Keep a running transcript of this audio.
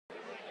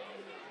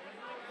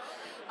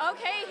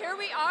Okay, here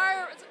we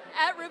are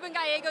at Ruben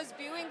Gallego's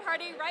viewing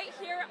party. Right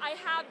here I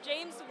have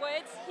James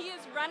Woods. He is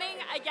running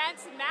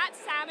against Matt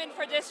Salmon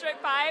for District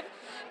 5.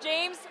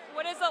 James,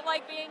 what is it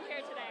like being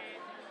here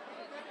today?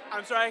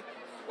 I'm sorry?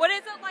 What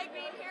is it like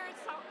being here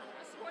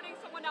supporting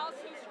someone else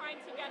who's trying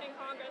to get in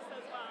Congress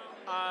as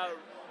well?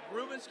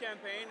 Ruben's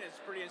campaign is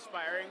pretty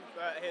inspiring.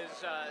 His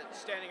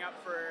standing up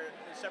for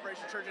the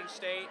separation of church and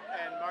state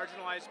and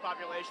marginalized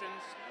populations,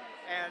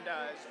 and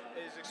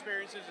his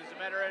experiences as a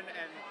veteran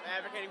and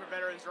advocating for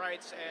veterans'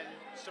 rights and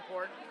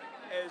support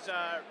is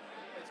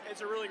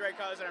it's a really great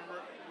cause, and I'm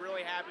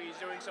really happy he's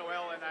doing so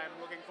well, and I'm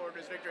looking forward to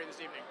his victory this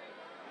evening.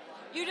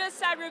 You just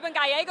said Ruben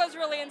Gallego's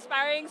really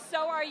inspiring.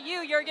 So are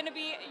you. You're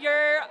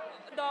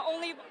the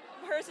only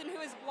person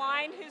who is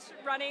blind who's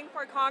running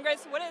for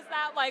Congress. What is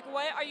that like?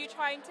 What are you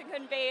trying to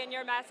convey in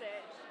your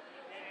message?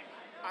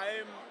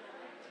 I'm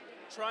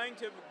trying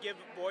to give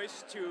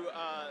voice to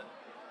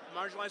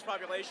marginalized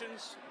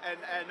populations,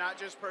 and not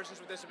just persons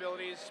with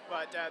disabilities,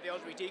 but the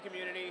LGBT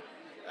community,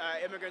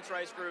 immigrants'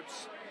 rights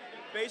groups,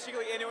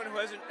 basically anyone who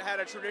hasn't had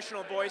a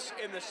traditional voice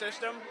in the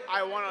system.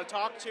 I want to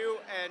talk to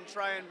and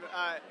try and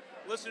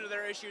listen to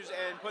their issues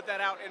and put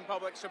that out in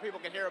public so people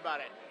can hear about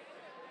it.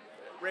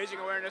 Raising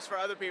awareness for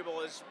other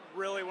people is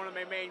really one of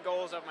my main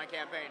goals of my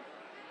campaign.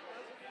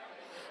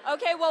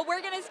 Okay, well,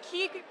 we're going to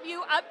keep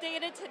you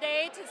updated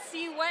today to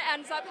see what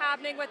ends up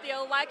happening with the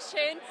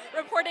election.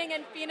 Reporting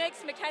in Phoenix,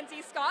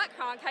 MacKenzie Scott,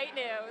 Cronkite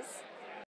News.